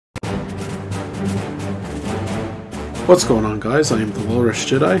What's going on, guys? I am the Walrus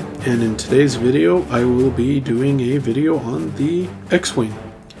Jedi, and in today's video I will be doing a video on the X-Wing.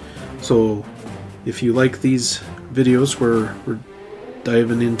 So if you like these videos where we're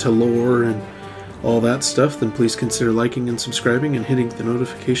diving into lore and all that stuff, then please consider liking and subscribing and hitting the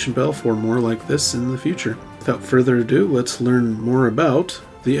notification bell for more like this in the future. Without further ado, let's learn more about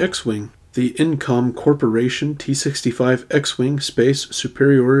the X-Wing. The Incom Corporation T-65 X-Wing Space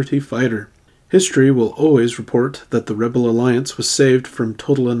Superiority Fighter. History will always report that the Rebel Alliance was saved from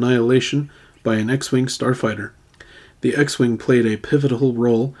total annihilation by an X-Wing Starfighter. The X-Wing played a pivotal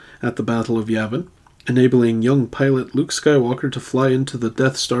role at the Battle of Yavin, enabling young pilot Luke Skywalker to fly into the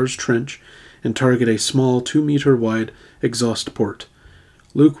Death Star's trench and target a small 2-meter-wide exhaust port.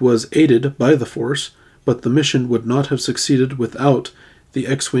 Luke was aided by the Force, but the mission would not have succeeded without the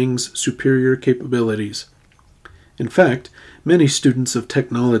X-Wing's superior capabilities. In fact, many students of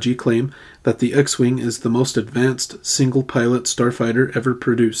technology claim that the X-Wing is the most advanced single-pilot starfighter ever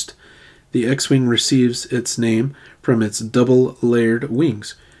produced. The X-Wing receives its name from its double-layered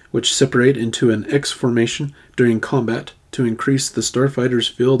wings, which separate into an X formation during combat to increase the starfighter's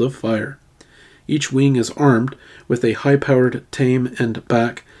field of fire. Each wing is armed with a high-powered tame and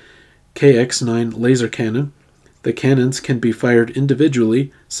back KX-9 laser cannon. The cannons can be fired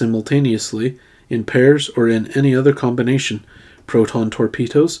individually, simultaneously, in pairs, or in any other combination. Proton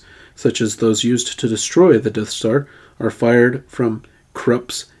torpedoes, such as those used to destroy the Death Star, are fired from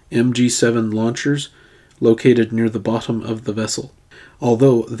Krupp's MG-7 launchers located near the bottom of the vessel.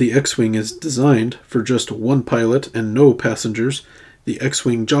 Although the X-Wing is designed for just one pilot and no passengers, the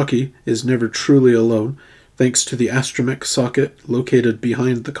X-Wing jockey is never truly alone, thanks to the astromech socket located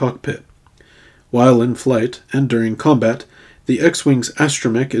behind the cockpit. While in flight and during combat, the X-Wing's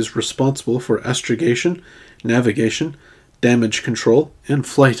astromech is responsible for astrogation, navigation, damage control, and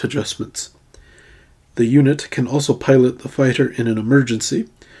flight adjustments. The unit can also pilot the fighter in an emergency.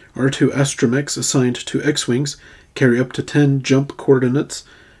 R2 astromechs assigned to X-Wings carry up to 10 jump coordinates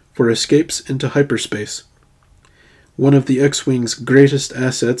for escapes into hyperspace. One of the X-Wing's greatest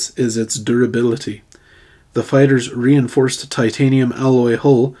assets is its durability. The fighter's reinforced titanium alloy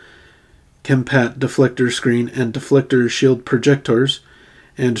hull, Chempat deflector screen and deflector shield projectors,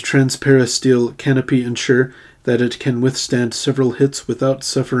 and transparent steel canopy ensure that it can withstand several hits without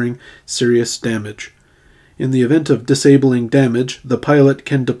suffering serious damage. In the event of disabling damage, the pilot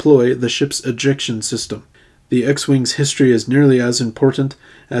can deploy the ship's ejection system. The X-Wing's history is nearly as important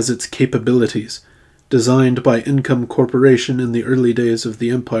as its capabilities. Designed by Incom Corporation in the early days of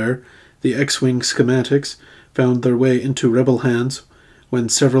the Empire, the X-Wing schematics found their way into Rebel hands. When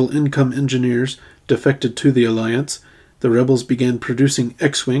several Incom engineers defected to the Alliance, the Rebels began producing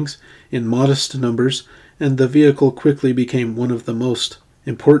X-Wings in modest numbers, and the vehicle quickly became one of the most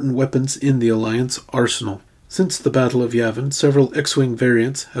important weapons in the Alliance arsenal. Since the Battle of Yavin, several X-Wing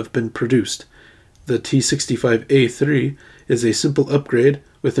variants have been produced. The T-65A3 is a simple upgrade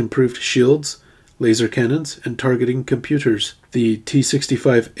with improved shields, laser cannons, and targeting computers. The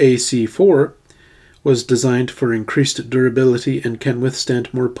T-65AC4 was designed for increased durability and can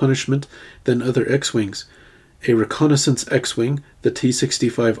withstand more punishment than other X-Wings. A reconnaissance X-Wing, the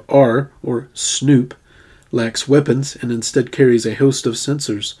T-65R, or Snoop, lacks weapons and instead carries a host of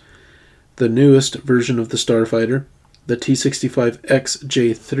sensors. The newest version of the Starfighter, the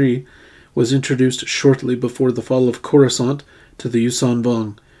T-65XJ3, was introduced shortly before the fall of Coruscant to the Yuuzhan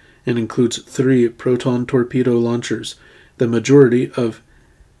Vong, and includes 3 proton torpedo launchers. The majority of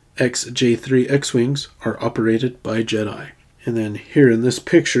XJ3 X-Wings are operated by Jedi. And then here in this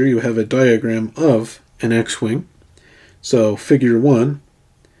picture you have a diagram of an X-Wing. So figure 1,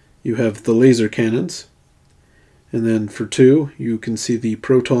 you have the laser cannons, and then for 2 you can see the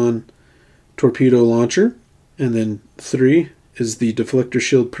proton torpedo launcher, and then 3 is the deflector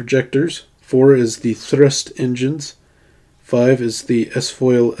shield projectors, 4 is the thrust engines, 5 is the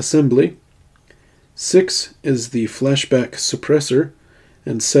S-foil assembly, 6 is the flashback suppressor,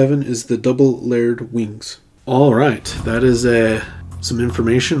 and 7 is the double-layered wings. Alright, that is some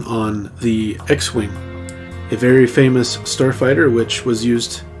information on the X-Wing, a very famous starfighter which was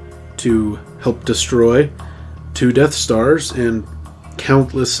used to help destroy 2 Death Stars and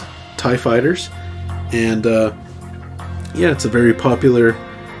countless TIE fighters. And yeah, it's a very popular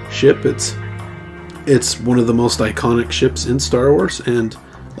ship. It's one of the most iconic ships in Star Wars, and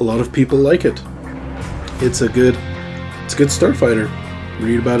a lot of people like it. It's a good starfighter.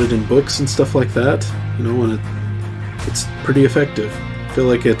 Read about it in books and stuff like that, you know, and it's pretty effective. I feel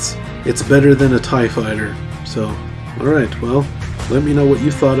like it's better than a TIE fighter. So, alright, well, let me know what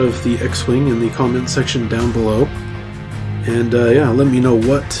you thought of the X-Wing in the comment section down below. And yeah, let me know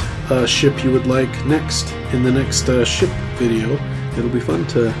what ship you would like next in the next ship video. It'll be fun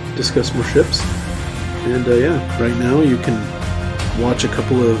to discuss more ships. And yeah, right now you can watch a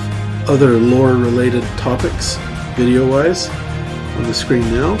couple of other lore related topics video-wise on the screen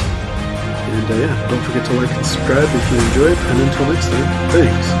now. And yeah, don't forget to like and subscribe if you enjoyed, and until next time,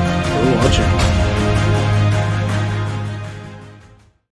 thanks for watching.